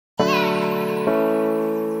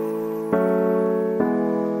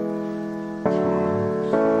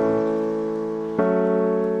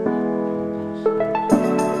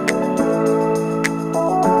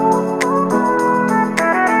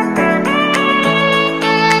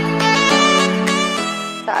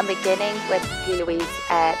beginning with P. Louise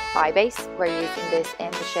Eye Base. We're using this in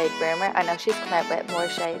the shade Boomer. I know she's come out with more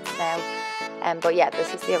shades now, but yeah,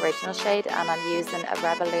 this is the original shade, and I'm using a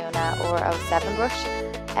Rebel Luna or 07 brush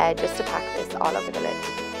just to pack this all over the lid.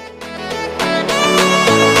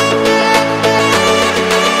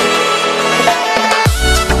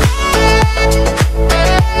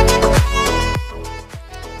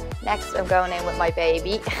 Next, I'm going in with my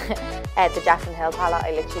baby, the Jack and Hill palette.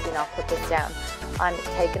 I literally do not put this down. I'm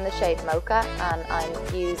taking the shade Mocha, and I'm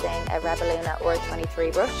using a Rebel Luna or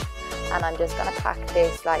 23 brush, and I'm just going to pack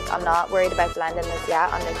this. Like, I'm not worried about blending this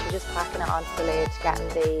yet. I'm literally just packing it onto the lid, getting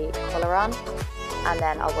the colour on, and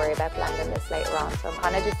then I'll worry about blending this later on. So I'm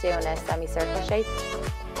kind of just doing a semicircle shape.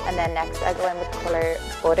 And then next I go in with the colour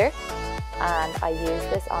Butter, and I use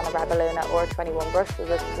this on a Rebel Luna or 21 brush, so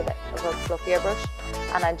this is a bit of a fluffier brush.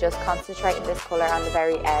 And I'm just concentrating this colour on the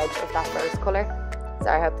very edge of that first colour. So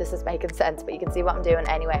I hope this is making sense, but you can see what I'm doing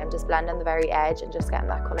anyway. I'm just blending the very edge and just getting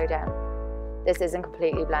that colour down. This isn't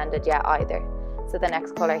completely blended yet either. So the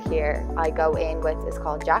next colour here I go in with is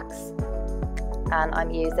called Jax, and I'm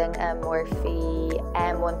using a Morphe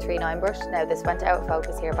M139 brush. Now this went out of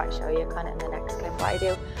focus here, but I'll show you kind of in the next clip what I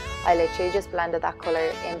do. I literally just blended that colour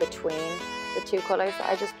in between the two colours that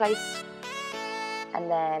I just placed. And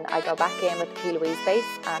then I go back in with the P. Louise base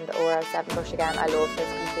and the Aura 7 brush again. I love this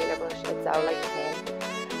concealer brush, it's so like thin.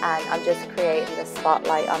 And I'm just creating the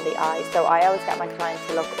spotlight on the eye. So I always get my client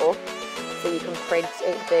to look up, so you can print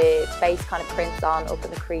it, the base kind of prints on up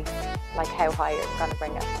in the crease, like how high you're going to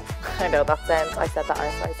bring it. I know that sounds, I said that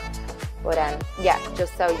ourselves. But yeah,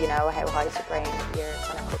 just so you know how high to bring your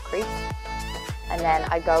kind of cut crease. And then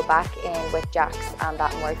I go back in with Jax and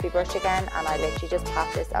that Morphe brush again, and I literally just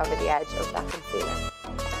pat this over the edge of that concealer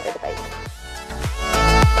for the base.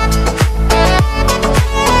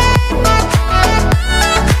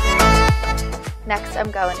 Next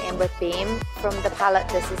I'm going in with Beam from the palette.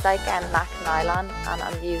 This is like MAC Nylon, and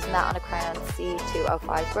I'm using that on a Crown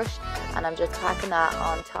C205 brush, and I'm just packing that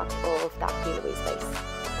on top of that P. Louise base.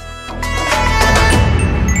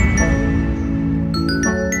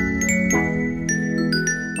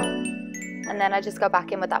 And then I just go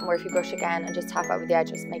back in with that Morphe brush again and just tap over the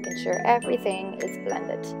edges, making sure everything is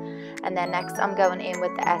blended. And then next I'm going in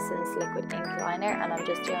with the Essence Liquid Ink Liner, and I'm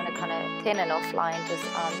just doing a kind of thin enough line just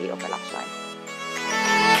on the upper lash line.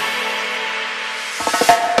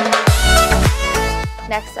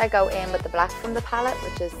 Next I go in with the black from the palette,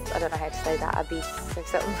 which is, I don't know how to say that, a beast or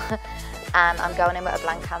something. And I'm going in with a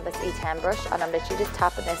blank canvas E10 brush, and I'm literally just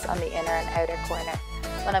tapping this on the inner and outer corner.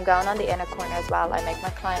 When I'm going on the inner corner as well, I make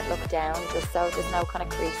my client look down just so there's no kind of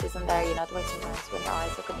creases in there, you know the way sometimes when your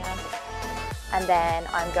eyes looking down. And then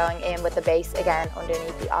I'm going in with the base again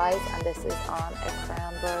underneath the eyes, and this is on a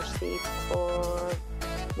Crown brush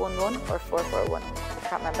C411 or 441, I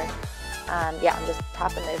can't remember. And yeah, I'm just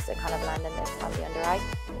tapping this and kind of blending this on the under eye.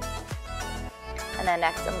 And then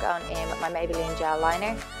next I'm going in with my Maybelline gel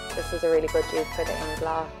liner. This is a really good dupe for the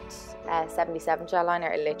Inglot 77 gel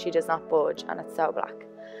liner. It literally does not budge, and it's so black.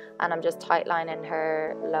 And I'm just tight lining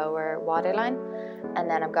her lower waterline, and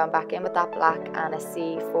then I'm going back in with that black and a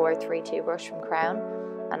C432 brush from Crown,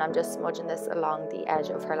 and I'm just smudging this along the edge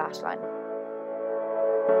of her lash line.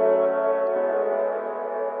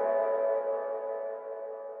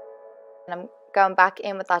 And I'm going back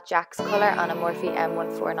in with that Jax colour on a Morphe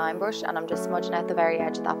M149 brush, and I'm just smudging out the very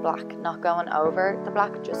edge of that black, not going over the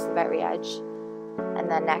black, just the very edge.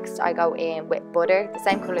 And then next I go in with Butter, the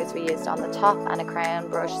same colours we used on the top, and a Crown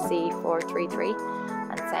brush C433,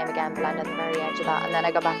 and same again, blending the very edge of that. And then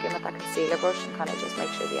I go back in with that concealer brush and kind of just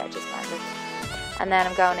make sure the edge is blended. And then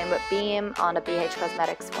I'm going in with Beam on a BH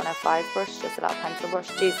Cosmetics 105 brush, just a little pencil brush.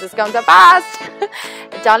 Jesus, this is going so fast!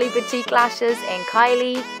 Dolly Boutique lashes in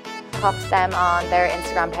Kylie. Popped them on their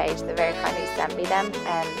Instagram page. They very kindly sent me them,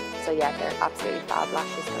 so yeah, they're absolutely fab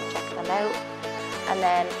lashes, go check them out. And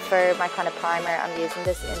then for my kind of primer, I'm using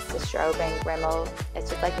this Insta Strobing Rimmel. It's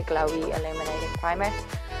just like a glowy illuminating primer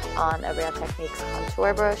on a Real Techniques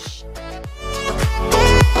contour brush.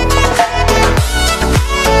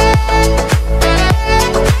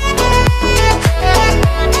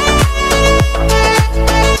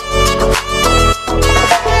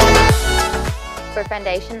 For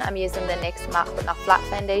foundation, I'm using the NYX Matte But Not Flat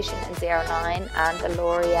Foundation in 09 and the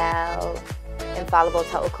L'Oreal Infallible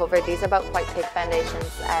Total Cover. These are both quite thick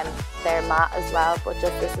foundations, and they're matte as well, but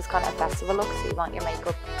just this is kind of a festival look, so you want your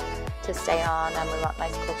makeup to stay on and we want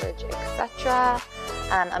nice coverage, etc.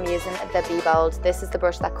 And I'm using the Be Bold. This is the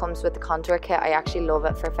brush that comes with the contour kit. I actually love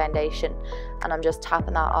it for foundation, and I'm just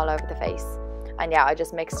tapping that all over the face. And yeah, I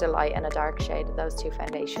just mixed a light and a dark shade of those two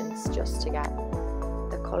foundations just to get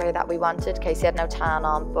the colour that we wanted. Casey had no tan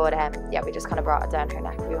on, but yeah, we just kind of brought it down her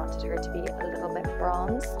neck. We wanted her to be a little bit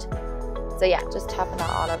bronzed. So yeah, just tapping that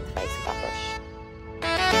all over the face with that brush.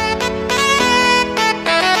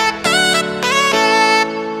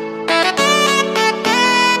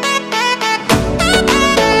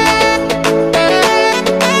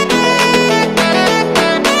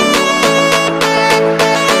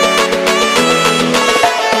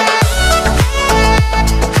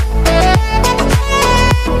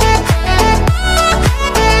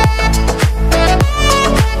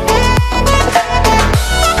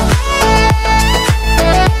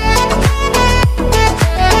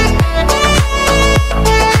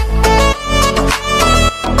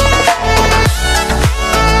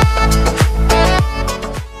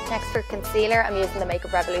 Concealer, I'm using the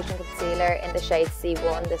Makeup Revolution concealer in the shade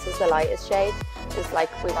C1. This is the lightest shade. Just like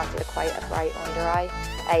we wanted quite a bright under eye.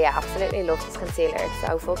 Yeah, absolutely love this concealer. It's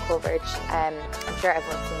so full coverage. I'm sure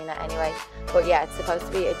everyone's seen it anyway. But yeah, it's supposed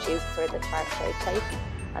to be a dupe for the Tarte Shade Tape.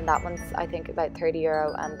 And that one's, I think, about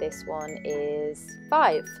 €30, and this one is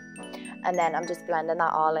 €5. And then I'm just blending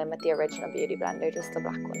that all in with the original Beauty Blender, just the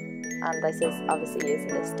black one. And this is obviously using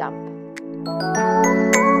this damp.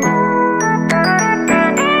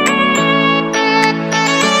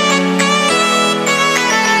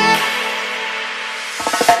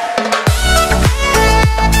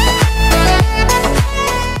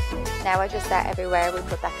 Now I just set everywhere. We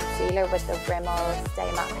put that concealer with the Rimmel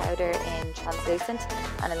Stay Matte Powder in translucent,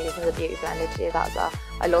 and I'm using the Beauty Blender to do that as well.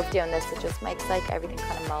 I love doing this, it just makes like everything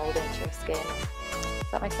kind of mould into your skin.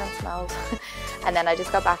 Does that make sense? Mould. And then I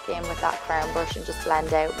just go back in with that crown brush and just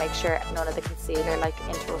blend out, make sure none of the concealer like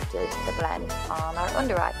interrupted the blend on our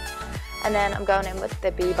under eye. And then I'm going in with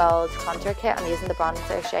the Be Bold contour kit. I'm using the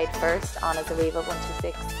bronzer shade first on a Zoeva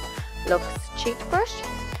 126 Luxe Cheek Brush.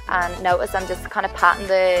 And notice I'm just kind of patting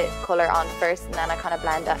the colour on first, and then I kind of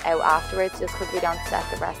blend it out afterwards, just because we don't set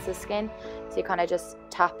the rest of the skin. So you kind of just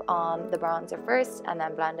tap on the bronzer first and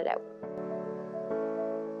then blend it out.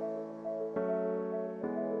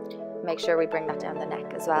 Make sure we bring that down the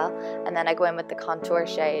neck as well. And then I go in with the contour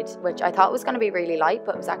shade, which I thought was going to be really light,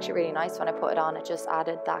 but it was actually really nice when I put it on. It just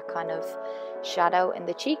added that kind of shadow in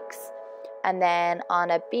the cheeks. And then on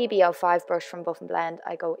a BB05 brush from Buff and Blend,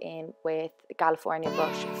 I go in with the California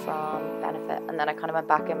brush from Benefit. And then I kind of went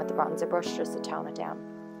back in with the bronzer brush just to tone it down.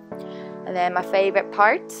 And then my favourite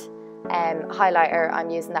part, highlighter, I'm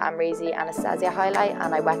using the Amrezy Anastasia highlight,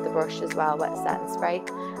 and I wet the brush as well with a setting spray.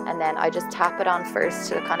 And then I just tap it on first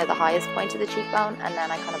to kind of the highest point of the cheekbone, and then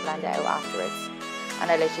I kind of blend it out afterwards. And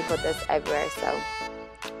I literally put this everywhere, so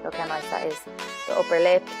look how nice that is. The upper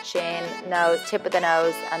lip, chin, nose, tip of the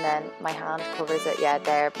nose, and then my hand covers it, yeah,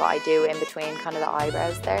 there. But I do in between kind of the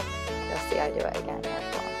eyebrows there. You'll see I do it again, yeah,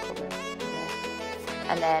 but I'm covering it there.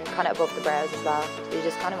 And then kind of above the brows as well. So you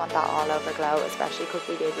just kind of want that all over glow, especially because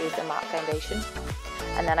we did use the matte foundation.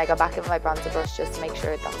 And then I go back in with my bronzer brush just to make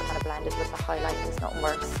sure that's kind of blended with the highlight. There's nothing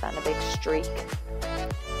worse than a big streak.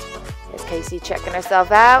 There's Casey checking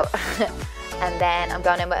herself out. And then I'm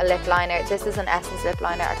going in with a lip liner. This is an Essence lip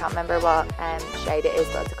liner. I can't remember what shade it is,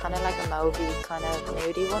 but it's kind of like a mauvey kind of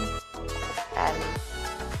nudie one.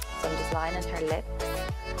 So I'm just lining her lips.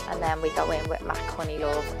 And then we go in with MAC Honey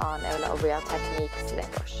Love on our little Real Techniques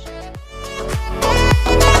lip brush.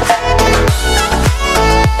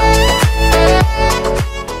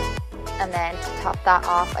 And then to top that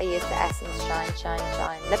off, I use the Essence Shine Shine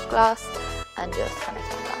Shine lip gloss and just kind of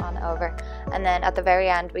tap that on over. And then at the very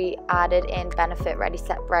end, we added in Benefit Ready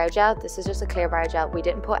Set Brow Gel. This is just a clear brow gel. We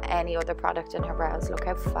didn't put any other product in her brows. Look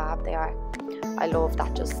how fab they are. I love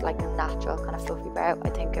that, just like a natural kind of fluffy brow. I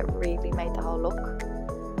think it really made the whole look.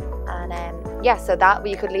 And yeah, so that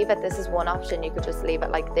you could leave it. This is one option. You could just leave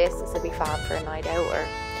it like this. This would be fab for a night out or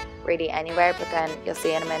really anywhere. But then you'll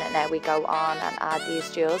see in a minute now we go on and add these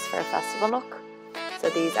jewels for a festival look. So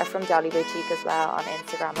these are from Dolly Boutique as well on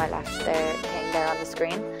Instagram. I left their thing there on the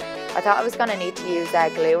screen. I thought I was going to need to use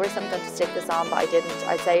glue or something to stick this on, but I didn't.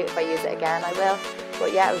 I'd say if I use it again I will.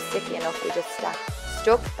 But yeah, it was sticky enough. We just stuck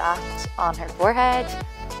that on her forehead,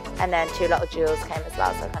 and then two little jewels came as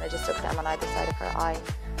well, so I kind of just stuck them on either side of her eye.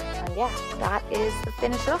 And yeah, that is the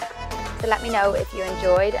finished look. So let me know if you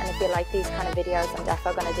enjoyed, and if you like these kind of videos. I'm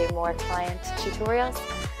definitely going to do more client tutorials.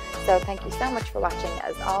 So thank you so much for watching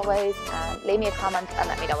as always, and leave me a comment and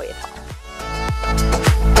let me know what you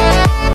thought.